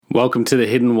Welcome to the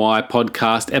Hidden Why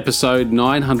podcast, episode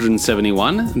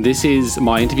 971. This is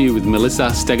my interview with Melissa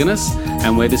Steganis,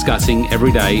 and we're discussing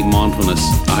everyday mindfulness.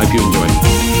 I hope you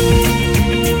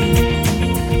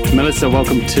enjoy. Melissa,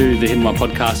 welcome to the Hidden Why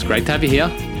podcast. Great to have you here.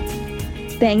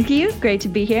 Thank you. Great to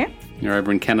be here. You're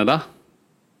over in Canada?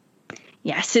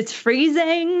 Yes, it's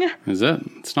freezing. Is it?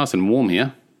 It's nice and warm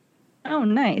here. Oh,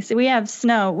 nice. We have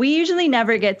snow. We usually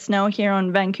never get snow here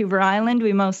on Vancouver Island.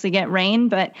 We mostly get rain,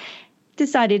 but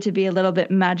decided to be a little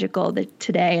bit magical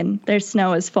today, and their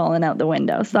snow has fallen out the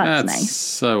window, so that's nice.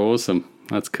 So awesome.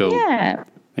 That's cool. Yeah.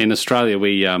 In Australia,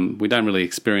 we don't really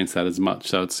experience that as much,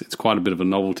 so it's quite a bit of a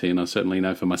novelty, and I certainly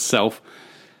know for myself,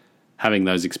 having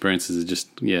those experiences is just,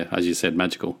 as you said,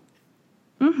 magical.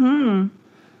 Mm-hmm.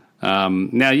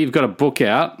 Now, you've got a book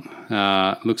out.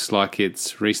 Looks like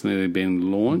it's recently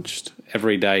been launched,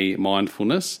 Everyday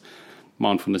Mindfulness.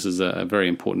 Mindfulness is a very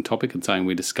important topic and something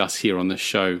we discuss here on this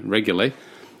show regularly,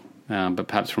 but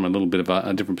perhaps from a little bit of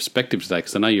a different perspective today,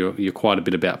 because I know you're quite a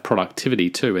bit about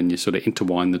productivity too, and you sort of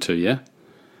intertwine the two, yeah?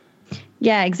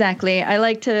 Yeah, exactly. I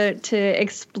like to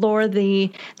explore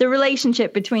the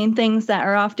relationship between things that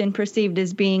are often perceived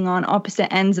as being on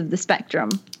opposite ends of the spectrum.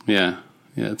 Yeah,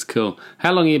 it's cool.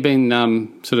 How long have you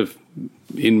been sort of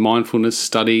in mindfulness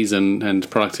studies and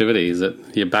productivity? Is it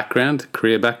your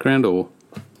career background, or...?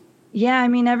 Yeah, I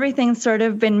mean, everything's sort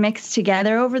of been mixed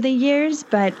together over the years,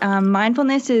 but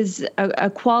mindfulness is a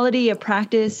quality, a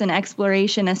practice, an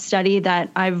exploration, a study that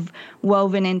I've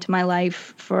woven into my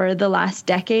life for the last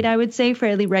decade, I would say,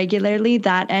 fairly regularly,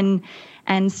 that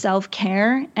and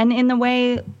self-care. And in the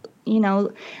way,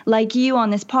 like you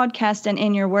on this podcast and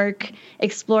in your work,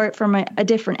 explore it from a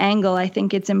different angle. I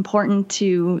think it's important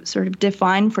to sort of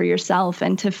define for yourself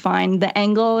and to find the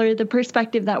angle or the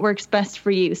perspective that works best for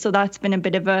you. So that's been a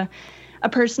bit of a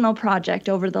personal project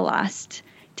over the last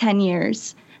 10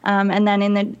 years. And then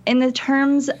in the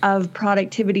terms of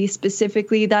productivity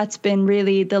specifically, that's been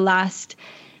really the last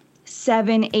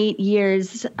 7-8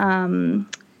 years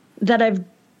that I've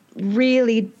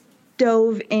really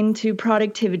dove into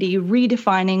productivity,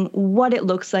 redefining what it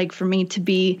looks like for me to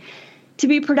be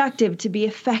productive, to be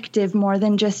effective more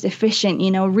than just efficient,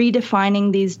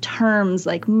 redefining these terms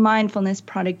like mindfulness,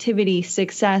 productivity,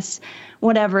 success,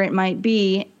 whatever it might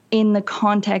be, in the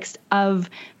context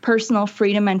of personal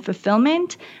freedom and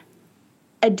fulfillment.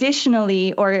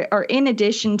 Additionally, or in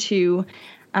addition to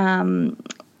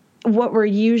what we're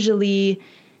usually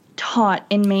taught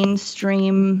in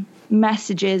mainstream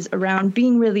messages around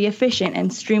being really efficient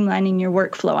and streamlining your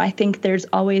workflow. I think there's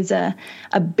always a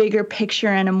bigger picture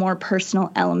and a more personal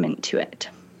element to it.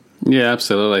 Yeah,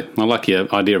 absolutely. I like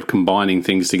your idea of combining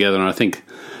things together, and I think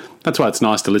that's why it's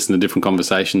nice to listen to different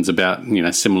conversations about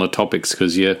similar topics,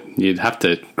 because you'd have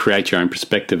to create your own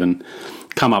perspective and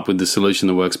come up with the solution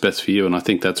that works best for you. And I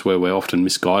think that's where we're often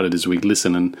misguided, as we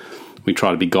listen and we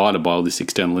try to be guided by all this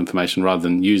external information rather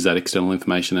than use that external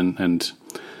information and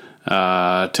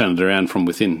turn it around from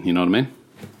within, you know what I mean?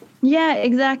 Yeah,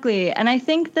 exactly. And I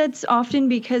think that's often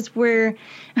because we're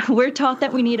taught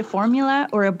that we need a formula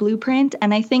or a blueprint.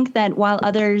 And I think that while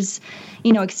others,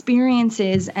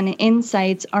 experiences and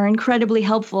insights are incredibly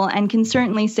helpful and can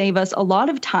certainly save us a lot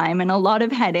of time and a lot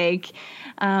of headache,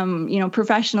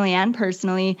 professionally and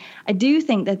personally, I do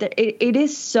think that it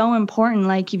is so important,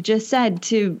 like you've just said,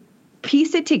 to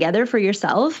piece it together for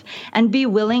yourself and be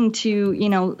willing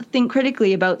to, think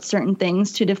critically about certain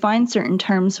things, to define certain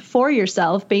terms for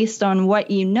yourself based on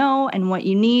what you know and what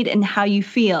you need and how you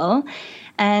feel,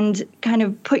 and kind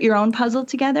of put your own puzzle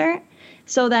together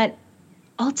so that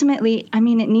ultimately,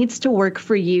 it needs to work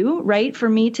for you, right? For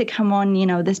me to come on,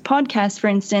 this podcast, for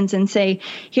instance, and say,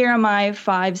 here are my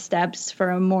 5 steps for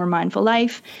a more mindful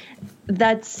life.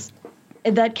 That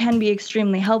can be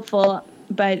extremely helpful,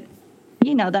 but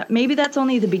that maybe that's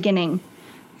only the beginning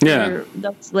for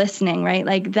those listening, right?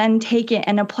 Like, then take it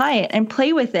and apply it and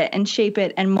play with it and shape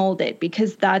it and mold it,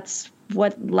 because that's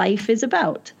what life is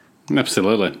about.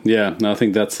 Absolutely. Yeah. No, I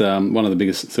think that's one of the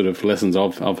biggest sort of lessons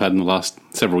I've had in the last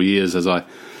several years as I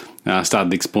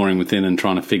started exploring within and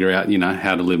trying to figure out,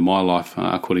 how to live my life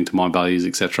according to my values,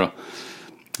 etc.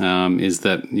 Is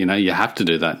that, you have to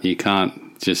do that. You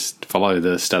can't just follow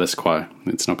the status quo.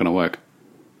 It's not going to work.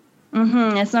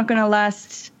 Mm-hmm. It's not going to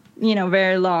last,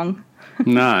 very long.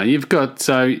 No, you've got,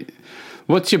 so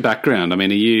what's your background?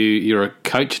 You're a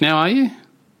coach now, are you?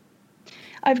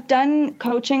 I've done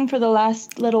coaching for the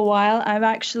last little while. I've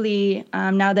actually,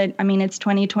 now that, it's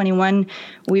 2021,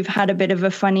 we've had a bit of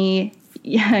a funny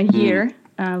year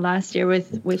last year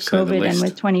with COVID and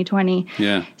with 2020.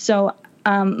 Yeah. So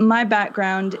my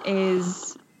background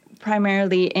is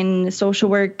primarily in social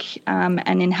work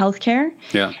and in healthcare.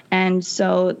 Yeah. And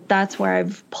so that's where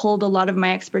I've pulled a lot of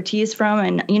my expertise from.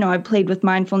 And, I've played with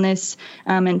mindfulness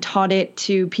and taught it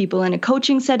to people in a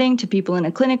coaching setting, to people in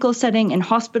a clinical setting, in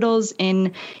hospitals,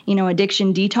 in,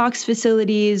 addiction detox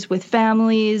facilities, with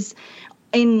families,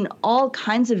 in all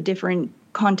kinds of different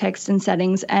contexts and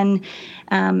settings. And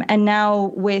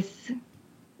now with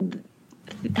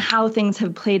how things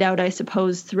have played out, I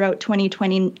suppose, throughout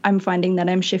 2020, I'm finding that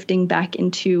I'm shifting back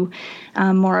into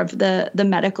more of the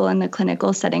medical and the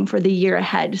clinical setting for the year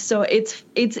ahead. So it's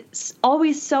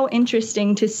always so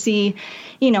interesting to see,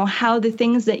 how the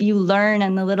things that you learn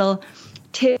and the little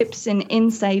tips and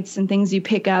insights and things you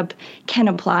pick up can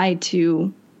apply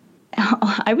to,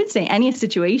 I would say, any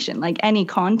situation, like any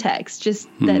context, just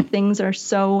that things are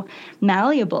so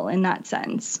malleable in that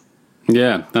sense.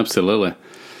 Yeah, absolutely.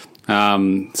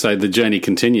 So the journey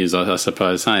continues, I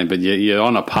suppose, hey? But you're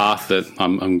on a path that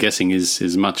I'm guessing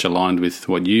is much aligned with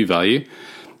what you value.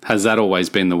 Has that always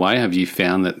been the way? Have you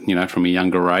found that, from a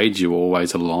younger age, you were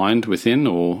always aligned within,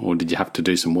 or did you have to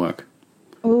do some work?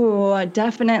 Oh, I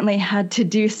definitely had to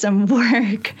do some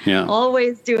work. Yeah.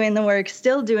 Always doing the work,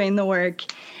 still doing the work.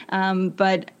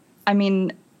 But I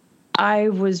mean, I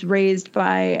was raised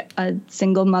by a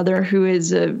single mother who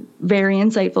is a very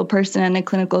insightful person and a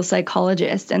clinical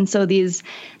psychologist. And so these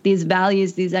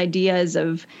values, these ideas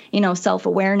of,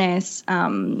 self-awareness,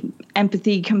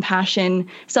 empathy, compassion,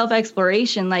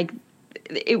 self-exploration, like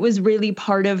it was really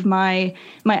part of my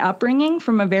upbringing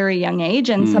from a very young age,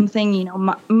 and something,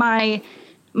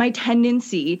 my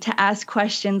tendency to ask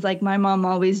questions, like my mom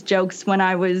always jokes when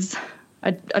I was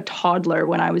a toddler,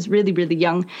 when I was really, really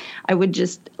young, I would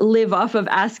just live off of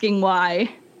asking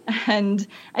why. And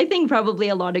I think probably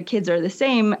a lot of kids are the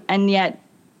same. And yet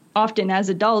often as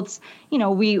adults,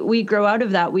 we grow out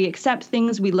of that. We accept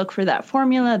things. We look for that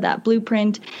formula, that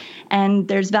blueprint, and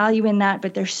there's value in that.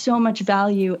 But there's so much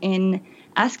value in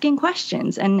asking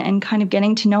questions and kind of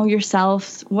getting to know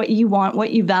yourself, what you want,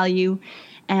 what you value,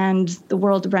 and the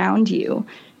world around you.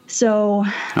 So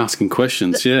asking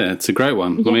questions, yeah, it's a great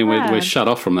one. Yeah. I mean, we're shut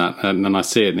off from that, and I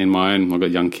see it in my own. I've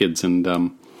got young kids, and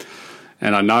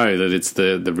I know that it's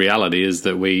the reality is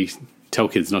that we tell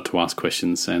kids not to ask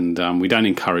questions, and we don't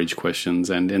encourage questions.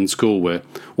 And in school, we're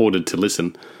ordered to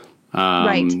listen,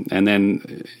 right. And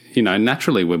then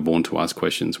naturally we're born to ask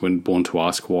questions. We're born to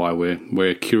ask why.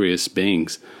 We're curious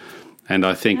beings, and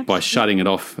I think Absolutely. By shutting it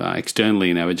off externally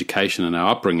in our education and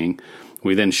our upbringing,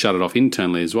 we then shut it off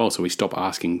internally as well. So we stop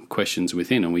asking questions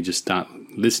within, and we just start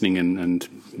listening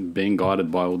and being guided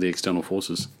by all the external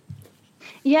forces.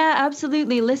 Yeah,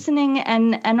 absolutely. Listening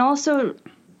and also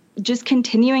just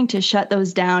continuing to shut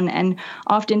those down. And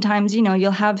oftentimes,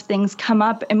 you'll have things come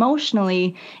up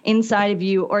emotionally inside of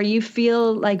you, or you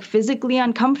feel like physically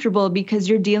uncomfortable because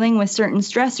you're dealing with certain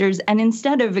stressors. And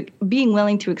instead of being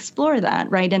willing to explore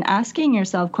that, right, and asking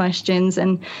yourself questions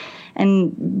and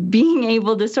being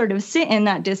able to sort of sit in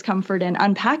that discomfort and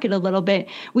unpack it a little bit,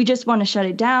 we just want to shut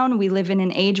it down. We live in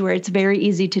an age where it's very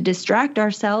easy to distract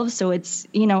ourselves. So it's,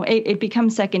 it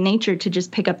becomes second nature to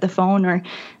just pick up the phone or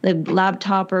the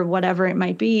laptop or whatever it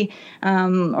might be,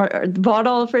 or the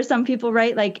bottle for some people,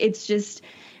 right? Like it's just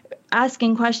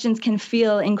asking questions can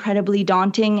feel incredibly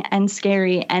daunting and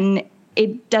scary, and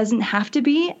it doesn't have to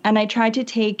be. And I try to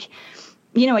take,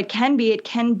 it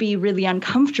can be really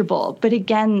uncomfortable, but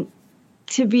again,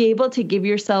 to be able to give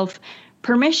yourself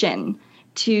permission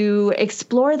to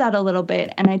explore that a little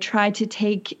bit. And I try to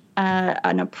take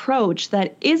an approach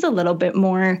that is a little bit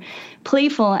more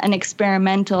playful and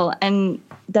experimental, and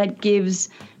that gives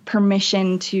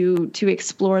permission to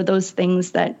explore those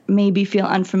things that maybe feel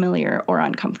unfamiliar or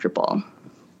uncomfortable.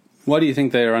 Why do you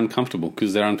think they are uncomfortable?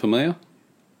 Because they're unfamiliar?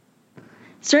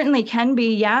 Certainly can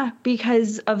be, yeah,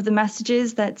 because of the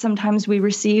messages that sometimes we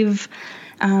receive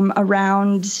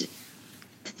around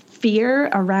fear,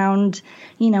 around,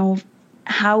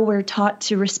 how we're taught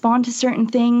to respond to certain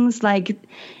things. Like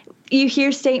you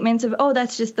hear statements of, oh,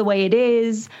 that's just the way it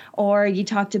is. Or you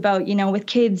talked about, with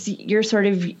kids, you're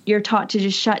taught to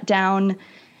just shut down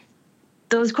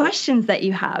those questions that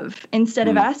you have. Instead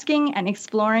of asking and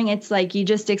exploring, it's like you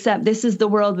just accept this is the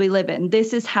world we live in.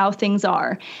 This is how things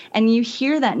are. And you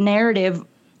hear that narrative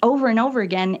over and over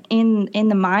again in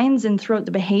the minds and throughout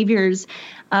the behaviors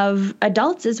of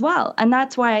adults as well. And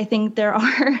that's why I think there's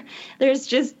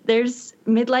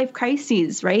midlife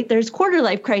crises, right? There's quarter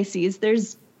life crises.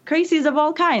 There's crises of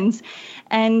all kinds.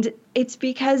 And it's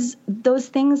because those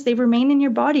things, they remain in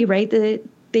your body, right?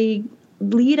 They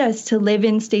lead us to live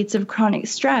in states of chronic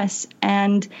stress.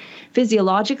 And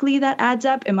physiologically, that adds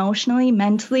up, emotionally,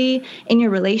 mentally, in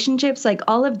your relationships. Like,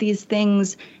 all of these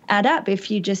things add up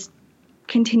if you just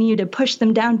continue to push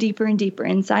them down deeper and deeper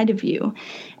inside of you.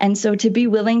 And so to be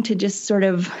willing to just sort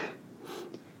of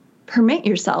permit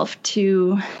yourself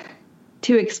to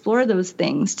explore those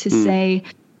things, to say,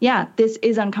 yeah, this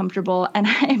is uncomfortable, and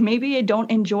maybe I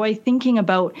don't enjoy thinking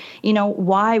about,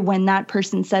 why when that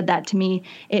person said that to me,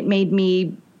 it made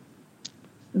me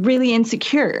really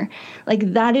insecure.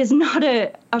 Like, that is not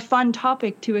a fun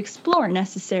topic to explore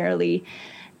necessarily.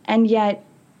 And yet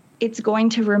it's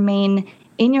going to remain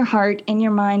in your heart, in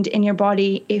your mind, in your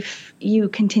body if you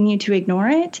continue to ignore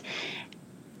it.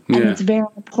 And it's very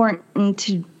important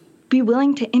to be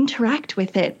willing to interact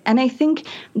with it. And I think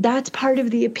that's part of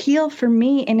the appeal for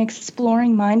me in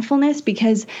exploring mindfulness,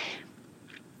 because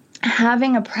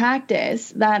having a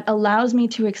practice that allows me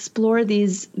to explore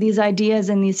these ideas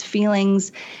and these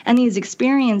feelings and these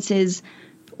experiences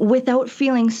without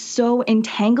feeling so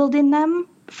entangled in them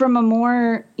from a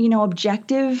more,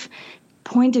 objective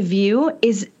point of view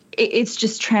it's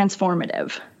just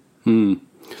transformative.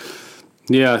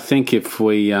 Yeah, I think if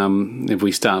we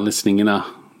start listening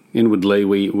inwardly,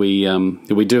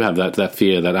 we do have that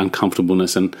fear, that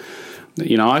uncomfortableness, and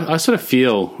I sort of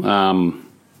feel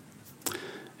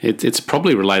it's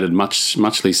probably related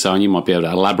muchly so, and you might be able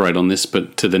to elaborate on this,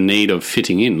 but to the need of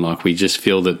fitting in. Like, we just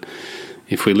feel that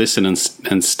if we listen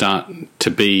and start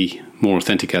to be more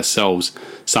authentic ourselves,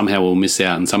 somehow we'll miss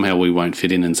out, and somehow we won't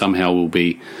fit in, and somehow we'll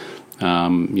be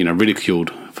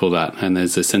ridiculed for that. And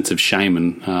there's a sense of shame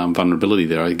and vulnerability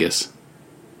there, I guess.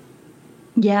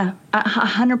 Yeah,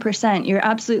 100%. You're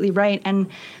absolutely right. And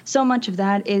so much of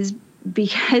that is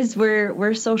because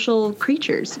we're social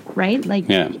creatures, right? Like,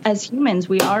 as humans,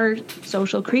 we are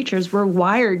social creatures. We're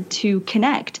wired to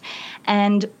connect.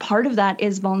 And part of that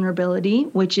is vulnerability,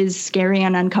 which is scary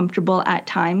and uncomfortable at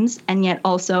times, and yet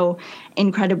also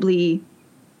incredibly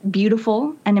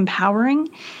beautiful and empowering,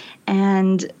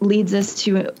 and leads us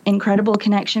to incredible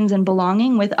connections and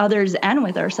belonging with others and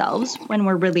with ourselves when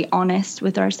we're really honest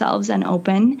with ourselves and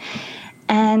open.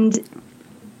 And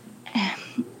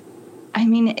I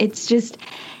mean, it's just,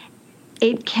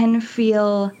 it can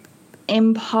feel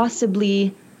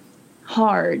impossibly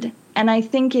hard. And I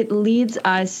think it leads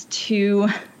us to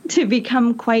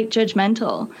become quite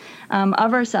judgmental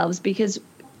of ourselves, because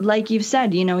like you've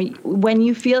said, when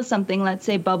you feel something, let's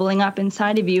say, bubbling up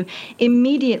inside of you,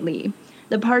 immediately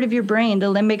the part of your brain,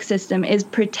 the limbic system, is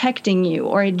protecting you,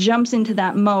 or it jumps into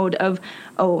that mode of,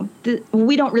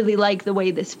 we don't really like the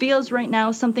way this feels right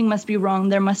now. Something must be wrong.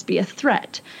 There must be a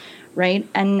threat, right?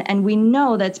 And we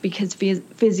know that's because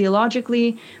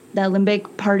physiologically, the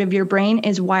limbic part of your brain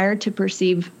is wired to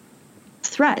perceive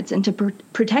threats and to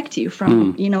protect you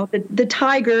from, the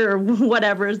tiger or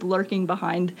whatever is lurking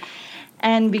behind.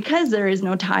 And because there is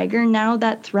no tiger, now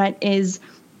that threat is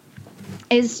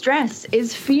stress,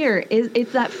 is fear,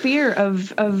 it's that fear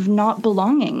of not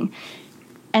belonging.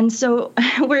 And so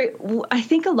I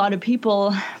think a lot of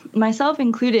people, myself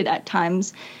included at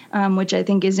times, which I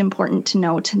think is important to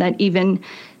note, that even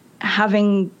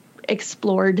having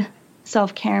explored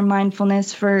self-care and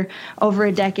mindfulness for over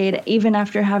a decade, even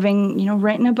after having,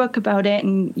 written a book about it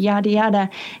and yada, yada,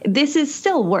 this is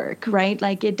still work, right?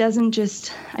 Like, I don't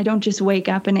just wake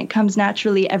up and it comes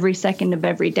naturally every second of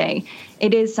every day.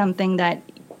 It is something that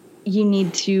you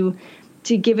need to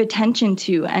give attention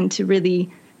to and to really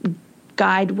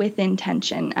guide with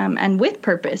intention and with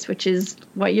purpose, which is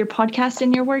what your podcast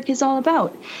and your work is all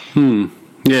about.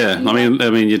 Yeah. I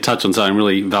mean, you touch on something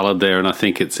really valid there, and I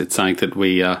think it's something that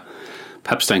we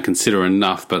perhaps don't consider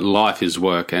enough, but life is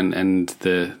work, and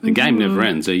the game never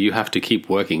ends. So you have to keep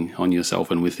working on yourself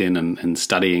and within, and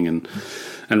studying and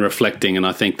reflecting, and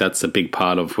I think that's a big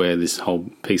part of where this whole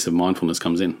piece of mindfulness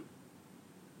comes in.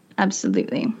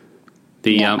 Absolutely.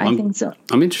 I think so.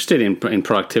 I'm interested in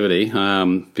productivity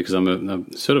because I'm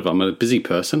a busy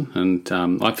person,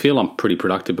 and I feel I'm pretty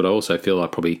productive, but I also feel I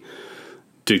probably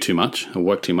do too much or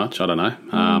work too much. I don't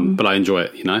know, but I enjoy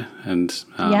it, and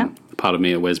part of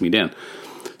me, it wears me down.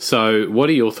 So what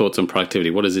are your thoughts on productivity?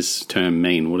 What does this term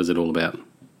mean? What is it all about?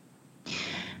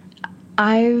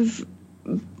 I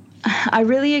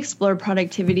really explore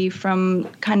productivity from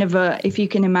kind of if you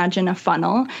can imagine a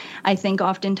funnel. I think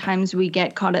oftentimes we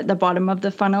get caught at the bottom of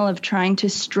the funnel of trying to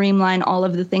streamline all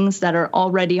of the things that are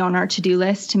already on our to-do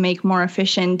list to make more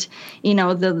efficient,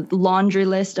 the laundry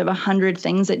list of 100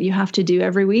 things that you have to do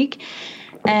every week.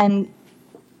 And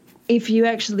if you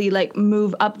actually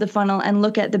move up the funnel and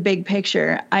look at the big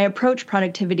picture, I approach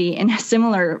productivity in a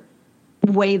similar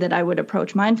way that I would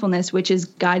approach mindfulness, which is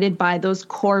guided by those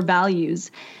core values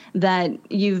that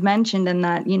you've mentioned, and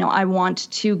that, I want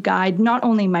to guide not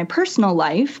only my personal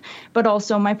life, but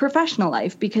also my professional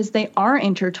life, because they are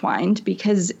intertwined,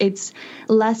 because it's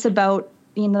less about,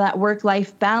 that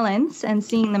work-life balance and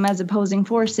seeing them as opposing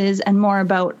forces, and more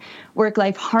about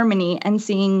work-life harmony and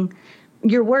seeing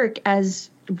your work as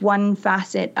one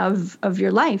facet of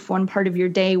your life, one part of your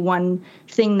day, one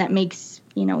thing that makes,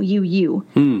 you.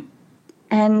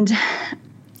 And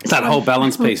that whole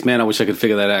balance piece, man, I wish I could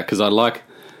figure that out, because I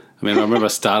remember I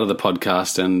started the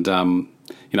podcast, and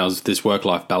this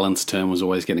work-life balance term was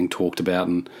always getting talked about,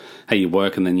 and how you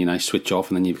work and then switch off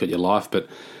and then you've got your life. But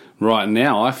right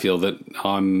now, I feel that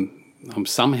I'm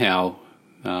somehow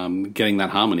getting that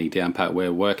harmony down pat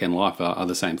where work and life are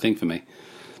the same thing for me,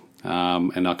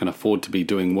 and I can afford to be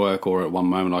doing work, or at one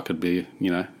moment I could be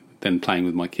then playing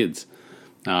with my kids,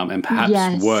 and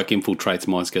perhaps work infiltrates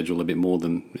my schedule a bit more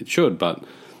than it should, but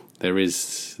there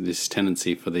is this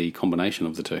tendency for the combination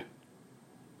of the two.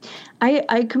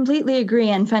 I completely agree,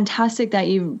 and fantastic that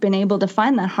you've been able to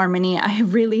find that harmony. I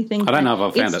really think I don't know if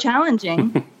I've found it's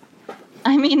challenging.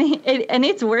 I mean, and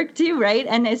it's work too, right?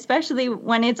 And especially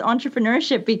when it's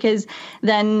entrepreneurship, because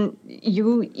then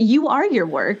you are your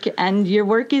work and your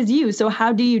work is you. So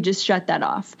how do you just shut that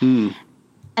off?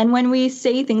 And when we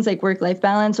say things like work-life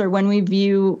balance, or when we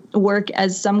view work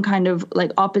as some kind of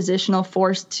like oppositional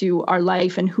force to our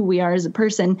life and who we are as a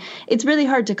person, it's really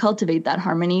hard to cultivate that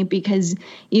harmony, because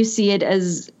you see it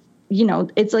as,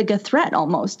 it's like a threat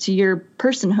almost to your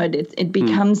personhood. It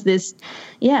becomes this,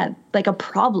 like a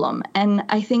problem. And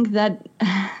I think that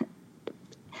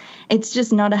it's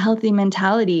just not a healthy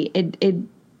mentality.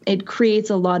 It creates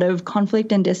a lot of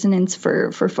conflict and dissonance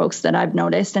for folks that I've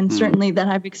noticed, and certainly that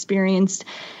I've experienced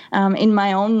in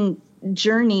my own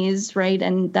journeys, right?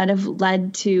 And that have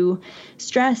led to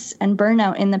stress and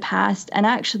burnout in the past. And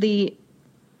actually,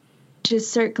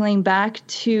 just circling back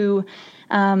to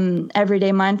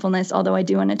everyday mindfulness, although I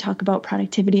do want to talk about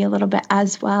productivity a little bit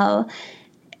as well.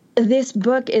 This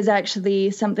book is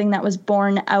actually something that was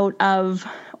born out of,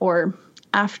 or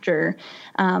after,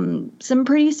 some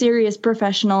pretty serious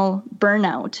professional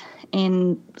burnout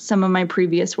in some of my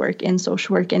previous work in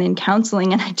social work and in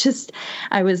counseling. And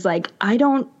I was like, I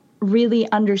don't really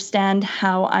understand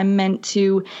how I'm meant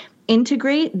to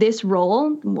integrate this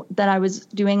role that I was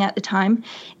doing at the time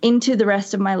into the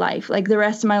rest of my life. Like the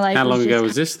rest of my life. How long ago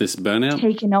was this burnout?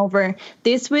 Taken over.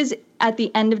 This was at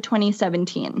the end of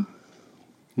 2017.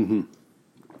 Mm-hmm.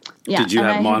 Yeah. Did you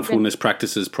have mindfulness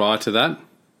practices prior to that?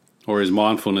 Or is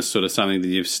mindfulness sort of something that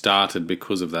you've started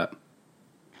because of that?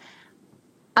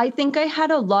 I think I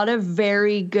had a lot of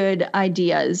very good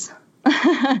ideas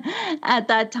at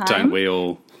that time. Don't we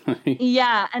all?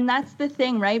 Yeah, and that's the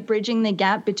thing, right? Bridging the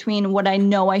gap between what I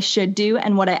know I should do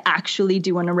and what I actually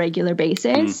do on a regular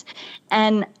basis.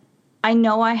 And I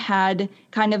know I had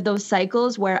kind of those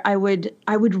cycles where I would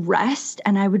rest,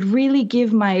 and I would really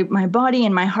give my body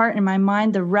and my heart and my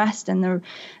mind the rest and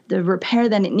the repair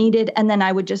that it needed. And then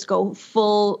I would just go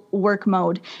full work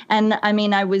mode. And I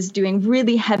mean, I was doing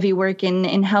really heavy work in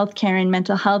healthcare and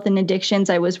mental health and addictions.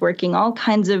 I was working all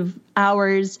kinds of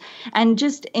hours, and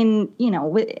just in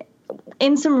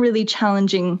some really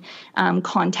challenging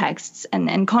contexts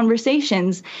and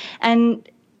conversations. And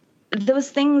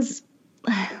those things,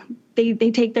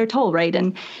 they take their toll, right?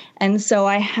 And so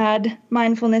I had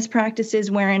mindfulness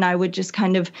practices wherein I would just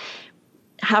kind of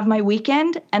have my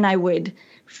weekend, and I would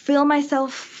fill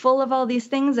myself full of all these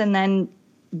things, and then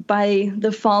by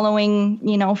the following,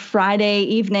 Friday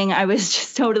evening, I was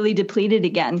just totally depleted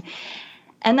again.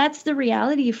 And that's the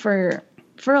reality for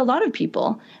a lot of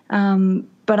people.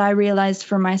 But I realized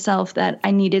for myself that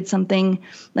I needed something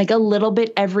like a little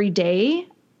bit every day.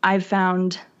 I've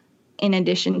found, in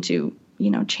addition to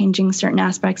changing certain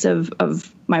aspects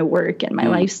of my work and my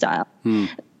lifestyle,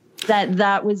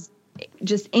 that was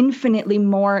just infinitely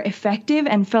more effective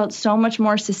and felt so much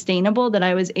more sustainable, that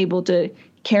I was able to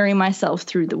carry myself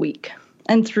through the week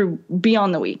and through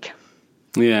beyond the week.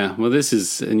 Yeah, well, this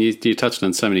is, and you touched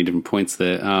on so many different points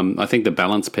there. I think the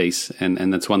balance piece,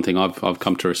 and that's one thing I've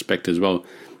come to respect as well.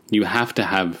 You have to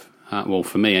have, well,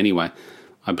 for me anyway,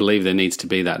 I believe there needs to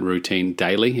be that routine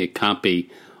daily. It can't be,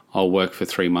 I'll work for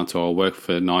 3 months or I'll work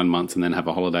for 9 months and then have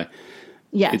a holiday.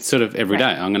 Yes. It's sort of every day.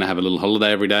 I'm going to have a little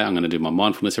holiday every day. I'm going to do my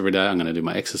mindfulness every day. I'm going to do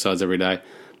my exercise every day.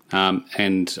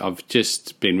 And I've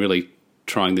just been really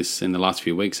trying this in the last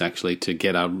few weeks, actually, to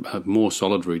get a more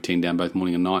solid routine down both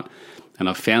morning and night. And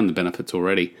I've found the benefits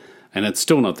already. And it's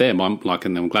still not there. And I'm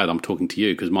glad I'm talking to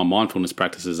you, because my mindfulness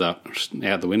practices are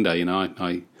out the window.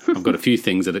 I've got a few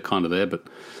things that are kind of there, but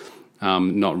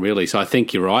Not really. So I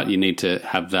think you're right. You need to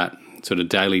have that sort of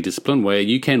daily discipline where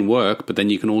you can work, but then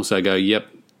you can also go, yep,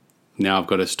 now I've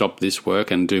got to stop this work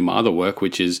and do my other work,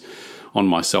 which is on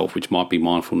myself, which might be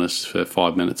mindfulness for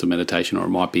 5 minutes of meditation, or it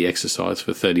might be exercise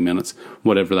for 30 minutes,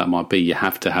 whatever that might be. You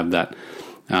have to have that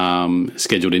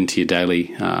scheduled into your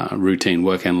daily routine,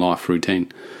 work and life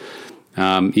routine.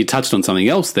 You touched on something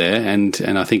else there, and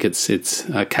I think it's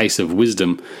a case of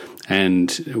wisdom,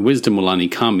 and wisdom will only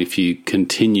come if you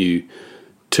continue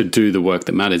to do the work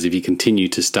that matters, if you continue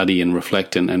to study and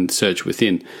reflect and search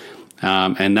within.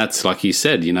 And that's, like you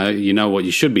said, you know what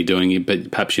you should be doing,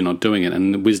 but perhaps you're not doing it.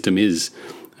 And wisdom is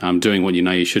doing what you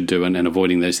know you should do and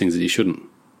avoiding those things that you shouldn't.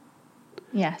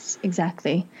 Yes,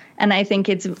 exactly. And I think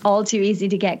it's all too easy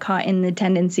to get caught in the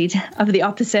tendency of the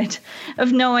opposite,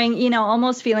 of knowing,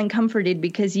 almost feeling comforted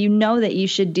because you know that you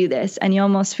should do this, and you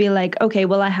almost feel like, okay,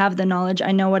 well, I have the knowledge,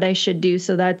 I know what I should do,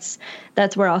 so that's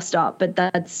where I'll stop. But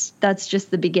that's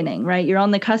just the beginning, right? You're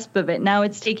on the cusp of it. Now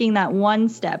it's taking that one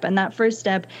step, and that first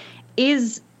step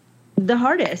is the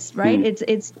hardest, right?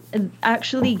 It's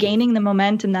actually gaining the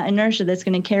momentum, that inertia that's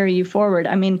going to carry you forward.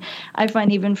 I mean, I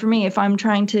find even for me, if I'm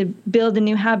trying to build a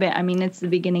new habit, I mean, it's the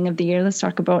beginning of the year. Let's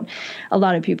talk about a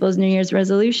lot of people's New Year's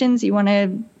resolutions. You want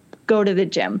to go to the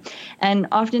gym. And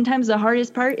oftentimes the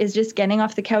hardest part is just getting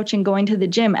off the couch and going to the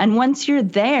gym. And once you're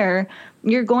there,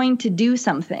 you're going to do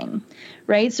something,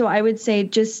 right? So I would say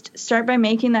just start by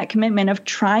making that commitment of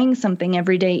trying something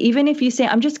every day. Even if you say,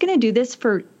 I'm just going to do this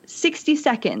for 60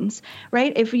 seconds,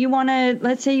 right? If you want to,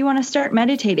 let's say you want to start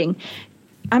meditating,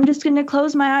 I'm just going to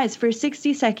close my eyes for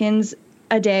 60 seconds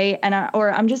a day,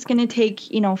 or I'm just going to take,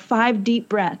 5 deep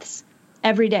breaths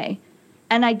every day.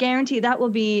 And I guarantee that will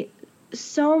be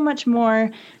so much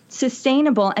more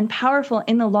sustainable and powerful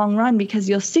in the long run, because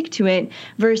you'll stick to it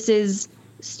versus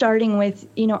starting with,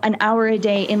 an hour a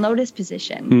day in lotus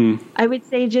position. I would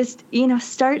say just,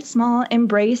 start small,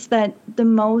 embrace that the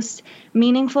most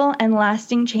meaningful and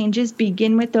lasting changes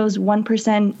begin with those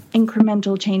 1%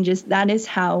 incremental changes. That is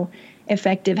how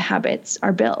effective habits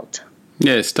are built.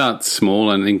 Yeah, start small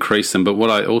and increase them. But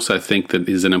what I also think that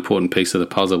is an important piece of the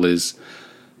puzzle is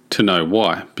to know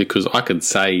why. Because I could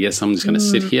say, yes, I'm just going to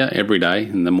sit here every day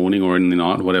in the morning or in the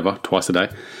night, whatever, twice a day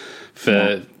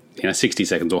for 60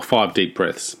 seconds or 5 deep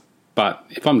breaths. But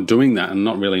if I'm doing that and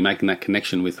not really making that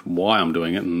connection with why I'm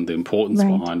doing it and the importance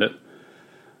behind it,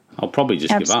 I'll probably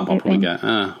just give up. I'll probably go,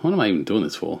 what am I even doing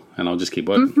this for? And I'll just keep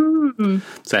working.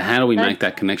 So how do we make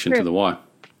that connection to the why?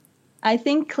 I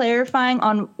think clarifying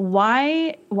on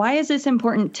why is this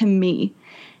important to me,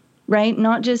 right?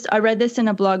 Not just, I read this in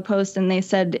a blog post and they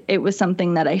said it was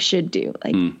something that I should do.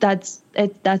 Like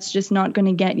that's just not going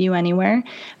to get you anywhere.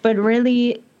 But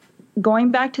really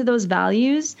going back to those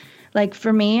values, like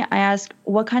for me, I ask,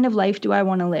 what kind of life do I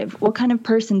want to live? What kind of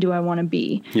person do I want to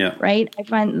be? Yeah. Right? I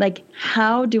find like,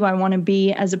 how do I want to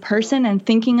be as a person, and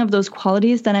thinking of those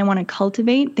qualities that I want to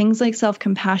cultivate, things like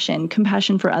self-compassion,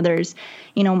 compassion for others,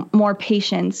 more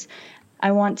patience.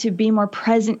 I want to be more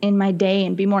present in my day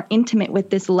and be more intimate with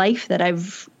this life that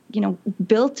I've,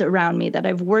 built around me, that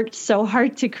I've worked so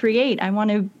hard to create. I want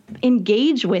to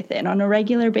engage with it on a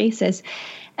regular basis.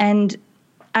 And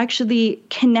actually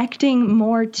connecting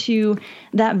more to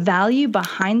that value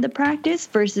behind the practice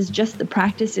versus just the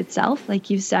practice itself, like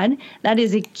you said,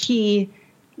 that's a key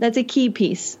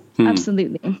piece.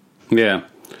 Absolutely. Yeah.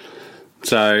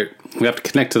 So we have to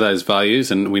connect to those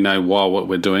values, and we know why what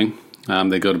we're doing.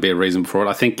 There's got to be a reason for it.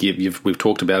 I think we've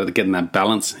talked about it, getting that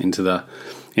balance into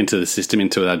the system,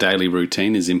 into our daily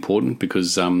routine is important,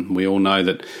 because we all know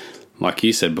that, like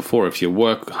you said before, if you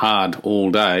work hard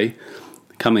all day,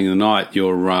 coming in the night,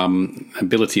 your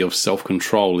ability of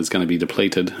self-control is going to be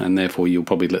depleted, and therefore you'll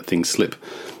probably let things slip,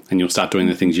 and you'll start doing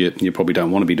the things you probably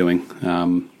don't want to be doing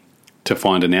to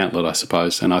find an outlet, I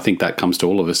suppose. And I think that comes to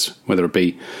all of us, whether it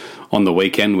be on the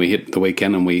weekend, we hit the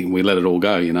weekend and we let it all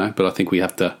go, But I think we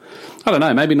have to, I don't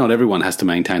know, maybe not everyone has to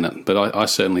maintain it, but I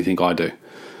certainly think I do.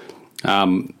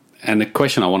 And the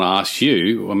question I want to ask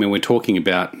you, I mean, we're talking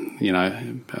about,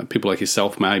 people like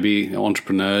yourself, maybe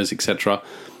entrepreneurs, etc.,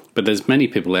 but there's many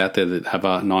people out there that have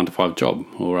a 9-to-5 job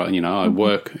or a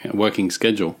working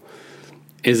schedule.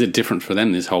 Is it different for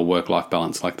them, this whole work-life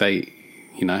balance? Like they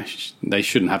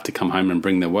shouldn't have to come home and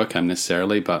bring their work home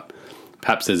necessarily, but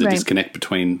perhaps there's a disconnect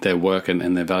between their work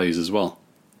and their values as well.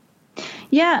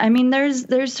 Yeah, I mean,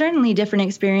 there's certainly different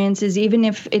experiences, even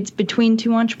if it's between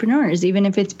two entrepreneurs, even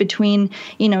if it's between,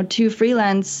 two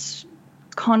freelance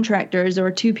contractors or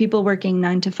two people working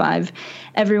 9 to 5.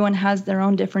 Everyone has their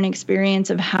own different experience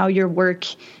of how your work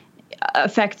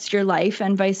affects your life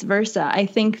and vice versa. I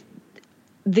think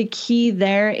the key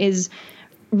there is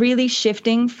really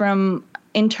shifting from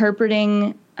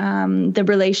interpreting the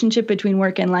relationship between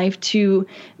work and life to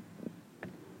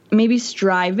maybe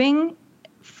striving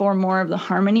for more of the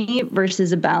harmony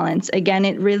versus a balance. Again,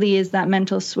 it really is that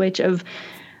mental switch of,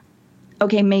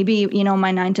 okay, maybe,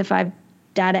 my 9 to 5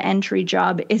 data entry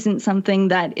job isn't something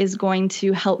that is going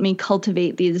to help me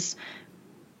cultivate these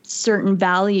certain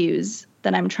values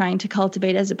that I'm trying to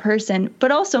cultivate as a person,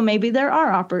 but also maybe there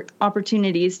are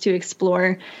opportunities to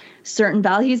explore certain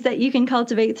values that you can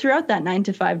cultivate throughout that 9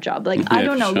 to 5 job. Like, I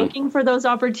don't know, looking for those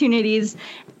opportunities,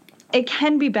 it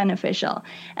can be beneficial.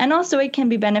 And also it can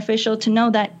be beneficial to know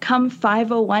that come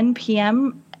 5:01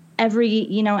 p.m.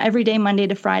 every day, Monday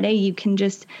to Friday, you can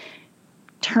just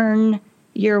turn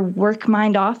your work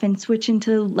mind off and switch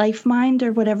into life mind,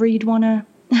 or whatever you want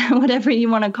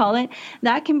to call it.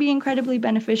 That can be incredibly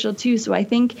beneficial too. So I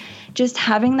think just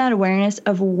having that awareness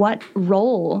of what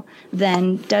role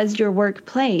then does your work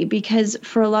play, because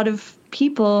for a lot of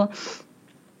people,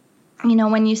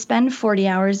 when you spend 40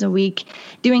 hours a week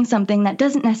doing something that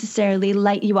doesn't necessarily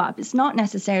light you up, it's not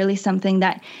necessarily something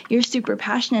that you're super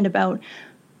passionate about.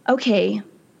 Okay,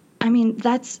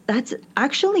 that's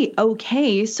actually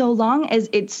okay, so long as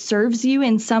it serves you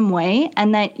in some way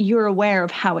and that you're aware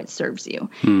of how it serves you.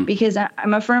 Because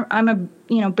I'm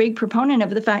a big proponent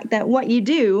of the fact that what you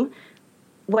do,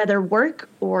 whether work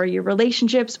or your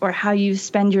relationships or how you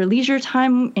spend your leisure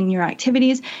time in your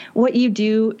activities, what you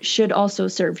do should also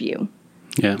serve you.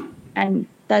 Yeah. And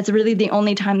that's really the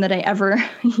only time that I ever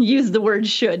use the word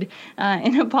should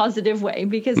in a positive way,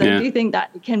 because I do think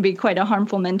that it can be quite a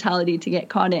harmful mentality to get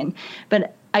caught in.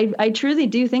 But I truly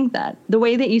do think that the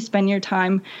way that you spend your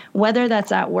time, whether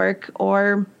that's at work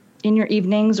or in your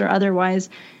evenings or otherwise,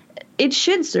 it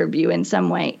should serve you in some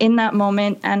way in that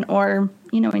moment and or,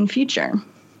 in future.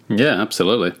 Yeah,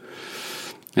 absolutely.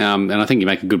 And I think you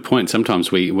make a good point.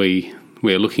 Sometimes we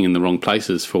are looking in the wrong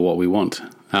places for what we want.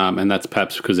 And that's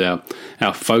perhaps because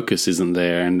our focus isn't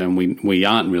there and we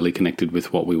aren't really connected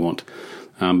with what we want.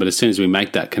 But as soon as we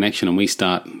make that connection and we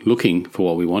start looking for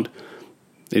what we want,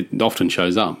 it often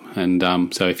shows up. And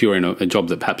so if you're in a job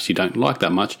that perhaps you don't like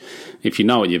that much, if you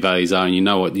know what your values are and you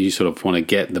know what you sort of want to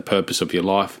get, the purpose of your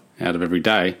life out of every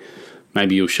day,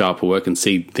 maybe you'll show up at work and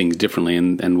see things differently,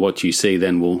 and what you see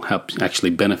then will help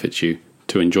actually benefit you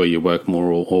to enjoy your work more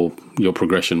or your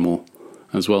progression more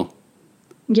as well.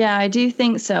 Yeah, I do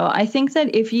think so. I think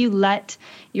that if you let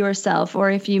yourself, or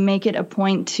if you make it a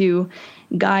point to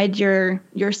guide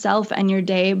yourself and your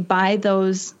day by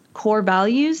those core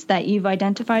values that you've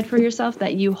identified for yourself,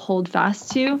 that you hold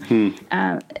fast to,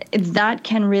 that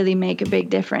can really make a big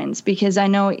difference. Because I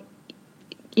know,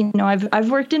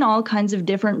 I've worked in all kinds of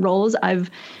different roles.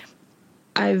 I've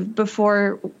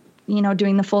before,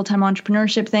 doing the full-time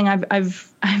entrepreneurship thing,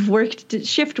 I've worked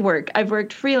shift work, I've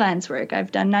worked freelance work,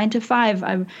 I've done 9 to 5,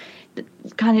 I've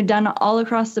kind of done all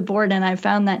across the board. And I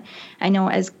found that, I know,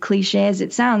 as cliche as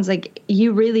it sounds, like,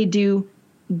 you really do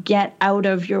get out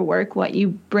of your work what you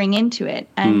bring into it.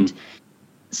 And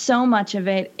so much of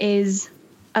it is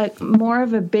more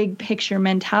of a big picture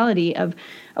mentality of,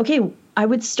 okay, I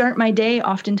would start my day,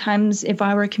 oftentimes if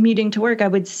I were commuting to work, I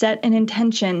would set an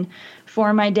intention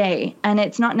for my day. And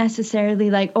it's not necessarily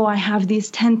like, oh, I have these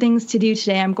 10 things to do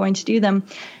today, I'm going to do them.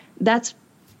 That's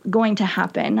going to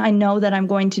happen. I know that I'm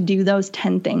going to do those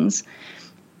 10 things.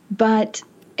 But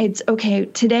it's okay,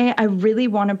 today I really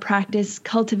want to practice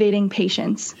cultivating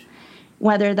patience,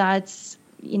 whether that's,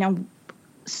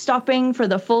 stopping for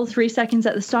the full 3 seconds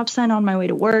at the stop sign on my way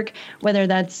to work, whether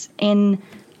that's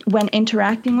when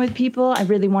interacting with people, I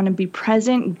really want to be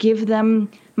present, give them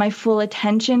my full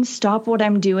attention, stop what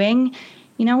I'm doing,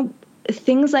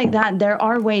 things like that. There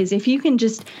are ways, if you can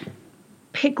just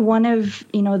pick one of,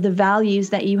 the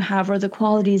values that you have or the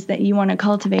qualities that you want to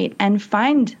cultivate and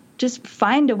find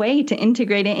a way to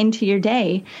integrate it into your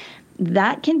day,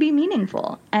 that can be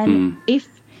meaningful. And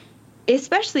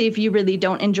especially if you really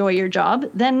don't enjoy your job,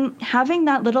 then having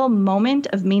that little moment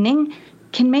of meaning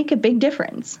can make a big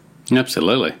difference.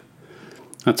 Absolutely.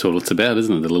 That's all it's about,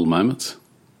 isn't it? The little moments.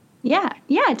 Yeah,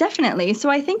 definitely. So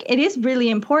I think it is really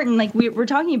important. Like we're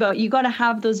talking about, you got to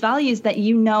have those values that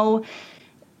you know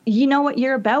what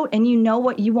you're about and you know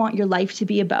what you want your life to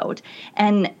be about.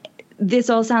 And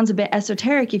this all sounds a bit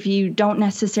esoteric if you don't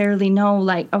necessarily know,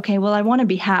 like, okay, well, I want to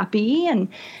be happy and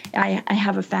I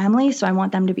have a family, so I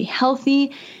want them to be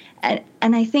healthy.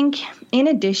 And I think in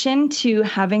addition to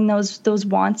having those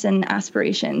wants and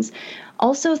aspirations,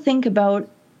 also think about,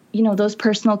 those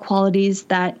personal qualities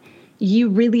that you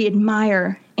really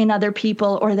admire in other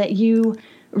people or that you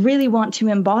really want to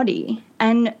embody,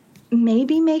 and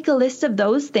maybe make a list of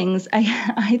those things.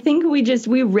 I think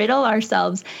we riddle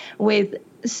ourselves with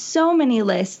so many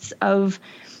lists of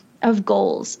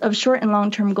goals, of short and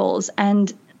long-term goals.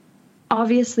 And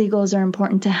obviously goals are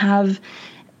important to have,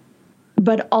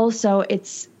 but also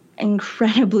it's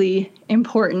incredibly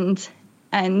important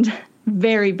and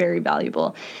very, very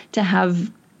valuable to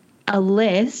have a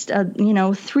list of,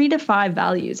 3 to 5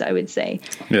 values, I would say,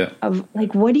 of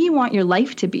like, what do you want your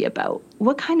life to be about?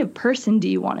 What kind of person do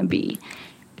you want to be?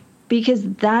 Because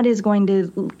that is going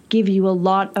to give you a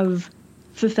lot of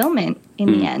fulfillment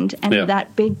in the end, and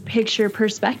that big picture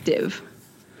perspective.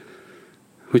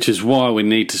 Which is why we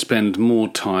need to spend more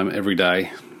time every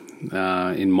day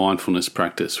in mindfulness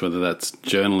practice, whether that's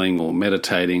journaling or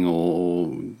meditating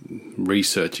or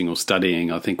researching or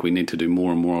studying. I think we need to do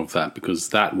more and more of that, because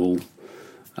that will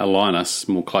align us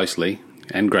more closely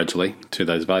and gradually to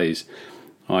those values.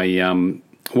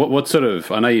 What sort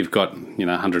of, I know you've got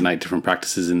 108 different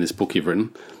practices in this book you've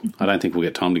written. I don't think we'll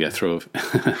get time to go through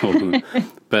all of them.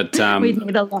 But we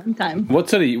need a long time.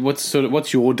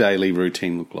 What's your daily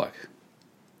routine look like?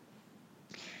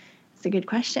 It's a good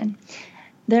question.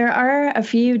 There are a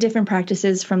few different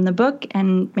practices from the book,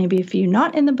 and maybe a few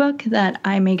not in the book, that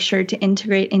I make sure to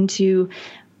integrate into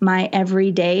my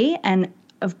everyday. And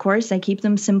of course, I keep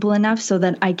them simple enough so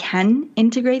that I can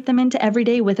integrate them into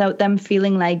everyday without them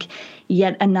feeling like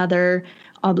yet another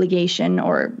obligation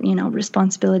or,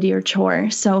 responsibility or chore.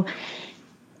 So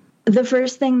the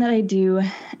first thing that I do,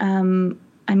 I'm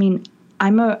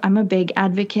a big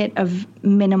advocate of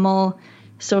minimal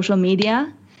social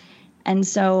media. And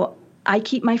so I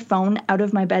keep my phone out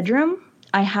of my bedroom.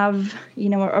 I have,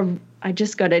 I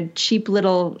just got a cheap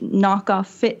little knockoff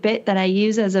Fitbit that I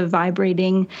use as a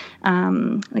vibrating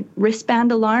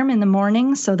wristband alarm in the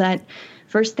morning, so that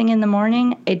first thing in the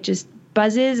morning, it just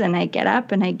buzzes and I get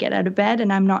up and I get out of bed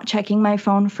and I'm not checking my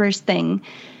phone first thing,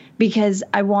 because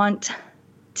I want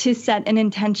to set an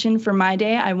intention for my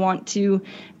day. I want to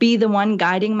be the one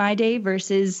guiding my day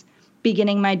versus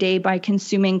beginning my day by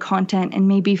consuming content and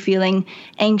maybe feeling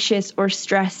anxious or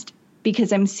stressed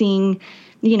because I'm seeing,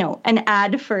 an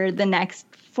ad for the next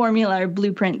formula or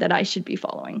blueprint that I should be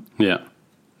following. Yeah.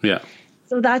 Yeah.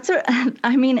 So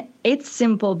it's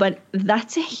simple, but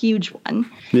that's a huge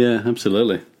one. Yeah,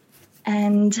 absolutely.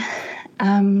 And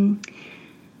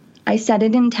I set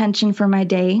an intention for my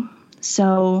day.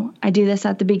 So I do this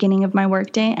at the beginning of my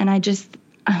workday, and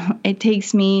it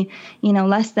takes me,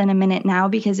 less than a minute now,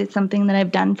 because it's something that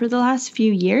I've done for the last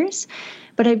few years.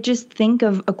 But I just think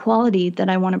of a quality that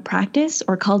I want to practice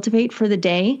or cultivate for the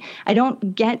day. I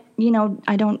don't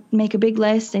I don't make a big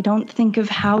list. I don't think of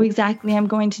how exactly I'm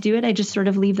going to do it. I just sort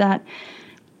of leave that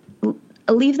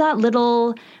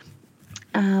little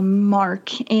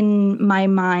mark in my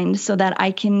mind so that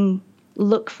I can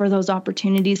look for those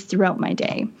opportunities throughout my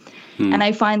day. And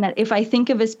I find that if I think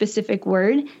of a specific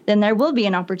word, then there will be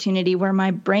an opportunity where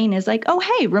my brain is like, oh,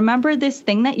 hey, remember this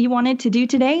thing that you wanted to do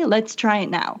today? Let's try it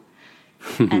now.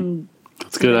 And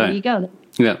that's good. There you go.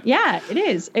 Yeah. Yeah, it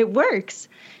is. It works.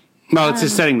 Well, it's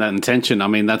just setting that intention. I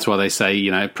mean, that's why they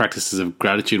say, practices of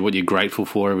gratitude, what you're grateful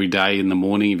for every day in the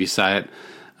morning. If you say it,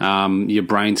 your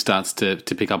brain starts to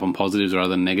pick up on positives rather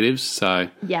than negatives. So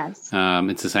yes,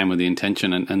 it's the same with the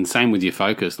intention, and same with your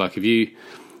focus. Like if you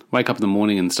wake up in the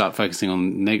morning and start focusing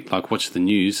on watch the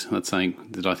news, that's something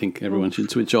that I think everyone should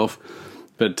switch off.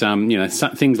 But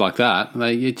things like that,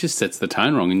 it just sets the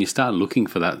tone wrong, and you start looking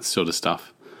for that sort of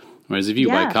stuff. Whereas if you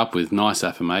wake up with nice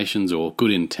affirmations or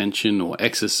good intention or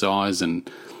exercise and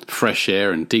fresh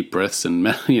air and deep breaths and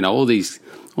all these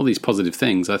positive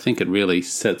things, I think it really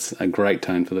sets a great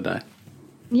tone for the day.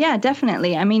 Yeah,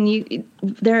 definitely. I mean,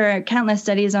 there are countless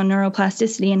studies on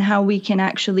neuroplasticity and how we can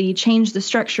actually change the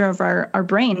structure of our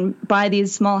brain by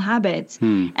these small habits.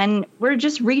 And we're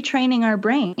just retraining our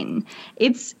brain.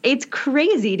 It's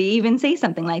crazy to even say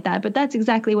something like that, but that's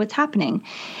exactly what's happening.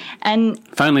 And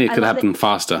if only it could happen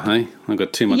faster, hey? I've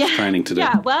got too much training to do.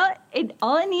 Yeah, well,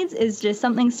 all it needs is just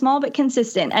something small but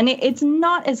consistent. And it's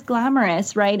not as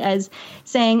glamorous, right, as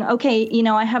saying, okay,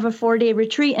 I have a 4-day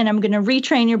retreat and I'm going to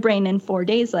retrain your brain in 4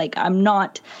 days. Like I'm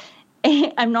not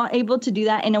able to do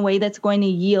that in a way that's going to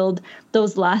yield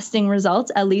those lasting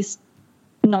results, at least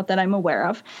not that I'm aware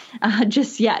of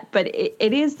just yet. But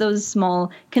it is those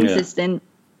small, consistent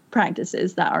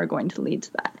practices that are going to lead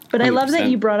to that. But 100%. I love that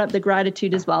you brought up the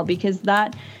gratitude as well, because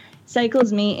that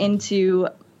cycles me into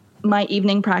my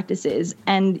evening practices.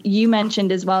 And you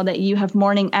mentioned as well that you have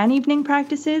morning and evening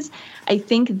practices. I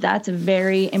think that's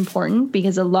very important,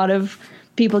 because a lot of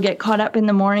people get caught up in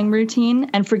the morning routine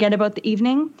and forget about the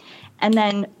evening. And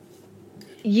then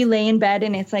you lay in bed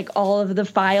and it's like all of the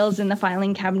files in the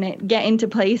filing cabinet get into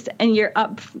place and you're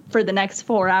up for the next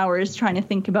 4 hours trying to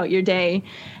think about your day.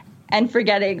 and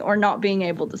forgetting or not being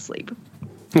able to sleep.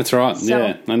 That's right. So,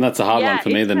 yeah. And that's a hard one for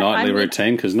me, the nightly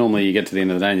routine, because normally you get to the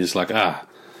end of the day and you're just like,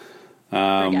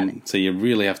 so you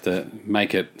really have to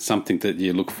make it something that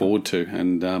you look forward to.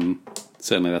 And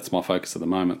certainly that's my focus at the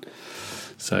moment.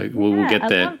 So we'll get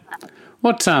there.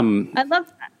 I love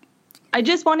that. I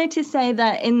just wanted to say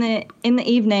that in the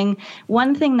evening,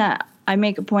 one thing that I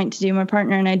make a point to do, my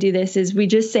partner and I do this, is we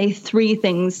just say 3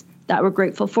 things that we're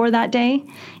grateful for that day,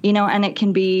 and it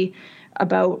can be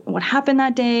about what happened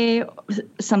that day,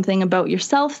 something about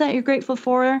yourself that you're grateful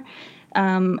for.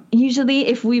 Usually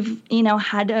if we've,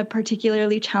 had a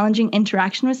particularly challenging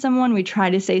interaction with someone, we try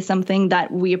to say something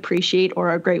that we appreciate or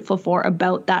are grateful for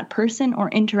about that person or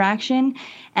interaction.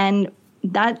 And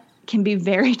that can be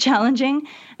very challenging,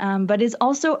 but is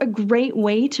also a great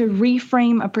way to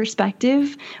reframe a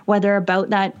perspective, whether about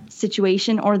that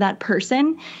situation or that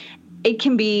person. It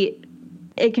can be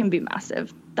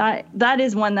massive. That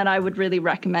is one that I would really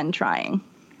recommend trying.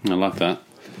 I like that.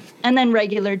 And then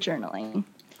regular journaling.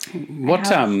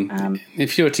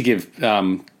 If you were to give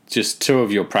just 2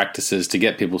 of your practices to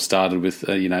get people started with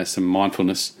some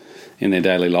mindfulness in their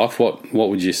daily life, what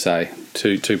would you say?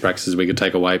 Two practices we could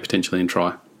take away potentially and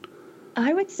try.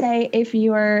 I would say if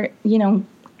you're,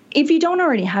 if you don't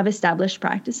already have established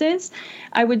practices,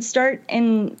 I would start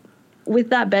with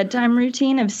that bedtime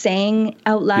routine of saying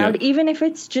out loud, even if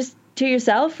it's just to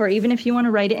yourself or even if you want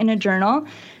to write it in a journal,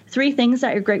 3 things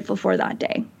that you're grateful for that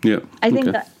day. Yeah. I think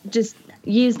that just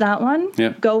use that one,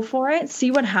 go for it,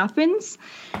 see what happens,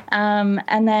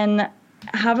 and then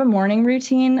have a morning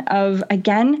routine of,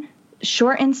 again,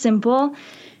 short and simple.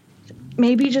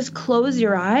 Maybe just close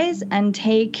your eyes and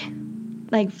take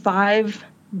 5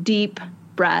 deep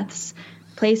breaths.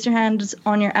 Place your hands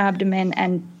on your abdomen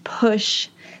and push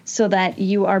so that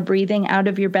you are breathing out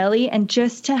of your belly, and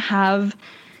just to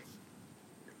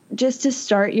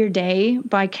start your day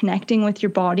by connecting with your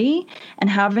body and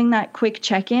having that quick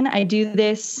check-in. I do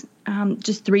this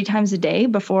just 3 times a day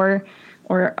before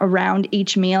or around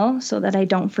each meal so that I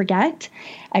don't forget.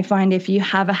 I find if you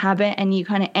have a habit and you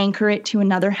kind of anchor it to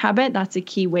another habit, that's a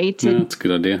key way to that's a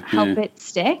good idea. Help it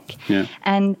stick. Yeah.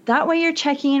 And that way you're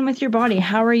checking in with your body.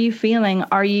 How are you feeling?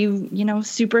 Are you,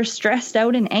 super stressed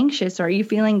out and anxious? Are you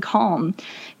feeling calm?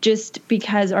 Just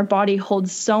because our body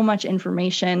holds so much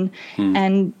information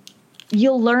and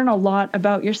you'll learn a lot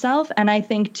about yourself. And I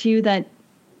think too that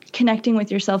connecting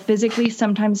with yourself physically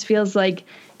sometimes feels like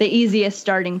the easiest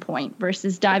starting point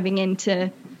versus diving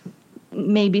into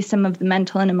maybe some of the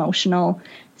mental and emotional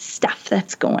stuff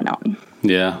that's going on.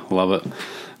 Yeah, love it.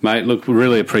 Mate, look, we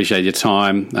really appreciate your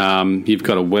time. You've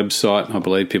got a website, I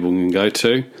believe people can go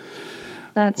to.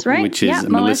 That's right. Which is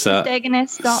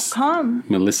melissastegnis.com.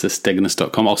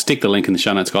 melissastegnis.com. I'll stick the link in the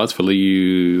show notes, guys, for all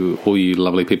you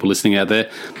lovely people listening out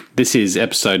there. This is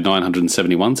episode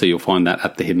 971, so you'll find that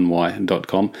at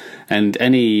thehiddenwhy.com. And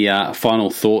any final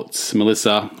thoughts,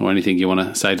 Melissa, or anything you want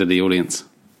to say to the audience?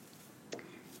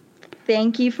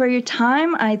 Thank you for your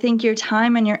time. I think your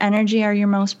time and your energy are your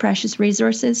most precious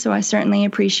resources, so I certainly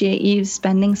appreciate you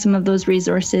spending some of those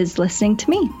resources listening to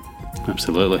me.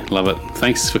 Absolutely. Love it.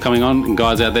 Thanks for coming on. And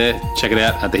guys out there, check it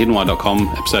out at thehiddenwhy.com,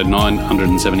 episode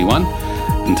 971.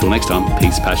 Until next time,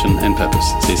 peace, passion, and purpose.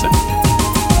 See you soon.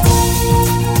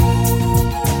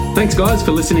 Thanks, guys,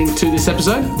 for listening to this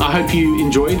episode. I hope you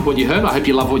enjoyed what you heard. I hope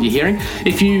you love what you're hearing.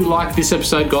 If you like this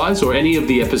episode, guys, or any of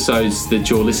the episodes that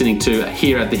you're listening to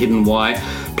here at The Hidden Why,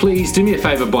 please do me a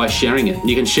favor by sharing it.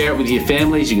 You can share it with your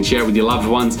families, you can share it with your loved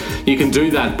ones. You can do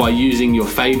that by using your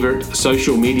favorite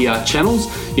social media channels,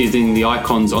 using the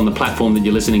icons on the platform that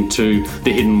you're listening to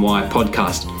The Hidden Why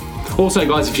podcast. Also,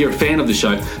 guys, if you're a fan of the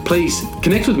show, please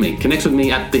connect with me. Connect with me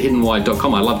at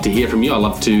thehiddenwhy.com. I love to hear from you. I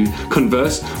love to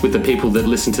converse with the people that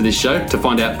listen to this show to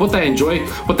find out what they enjoy,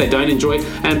 what they don't enjoy,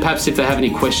 and perhaps if they have any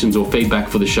questions or feedback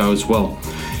for the show as well.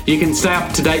 You can stay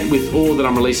up to date with all that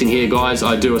I'm releasing here, guys.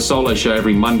 I do a solo show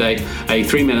every Monday, a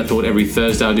 3-minute thought every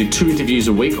Thursday. I do 2 interviews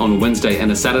a week on a Wednesday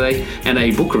and a Saturday, and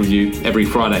a book review every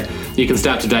Friday. You can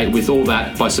stay up to date with all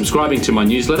that by subscribing to my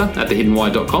newsletter at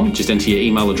thehiddenwhy.com. Just enter your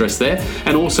email address there,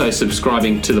 and also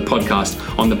subscribing to the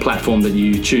podcast on the platform that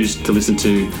you choose to listen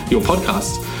to your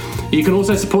podcasts. You can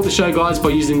also support the show, guys,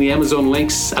 by using the Amazon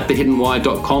links at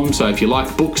thehiddenwhy.com. So if you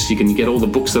like books, you can get all the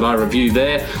books that I review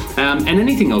there, and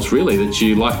anything else really that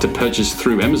you like to purchase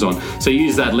through Amazon. So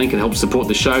use that link, it helps support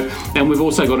the show. And we've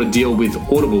also got a deal with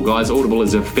Audible, guys. Audible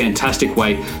is a fantastic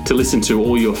way to listen to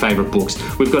all your favorite books.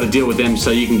 We've got a deal with them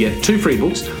so you can get 2 free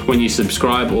books when you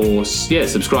subscribe, or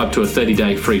subscribe to a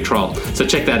 30-day free trial. So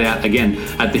check that out again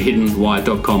at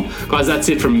thehiddenwhy.com. Guys, that's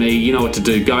it from me. You know what to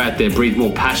do. Go out there, breathe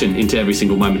more passion into every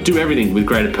single moment. Do everything with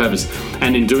greater purpose.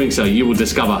 And in doing so, you will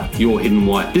discover your hidden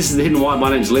why. This is The Hidden Why. My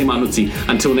name is Lee Martinuzzi.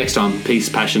 Until next time, peace,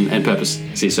 passion, and purpose.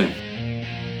 See you soon.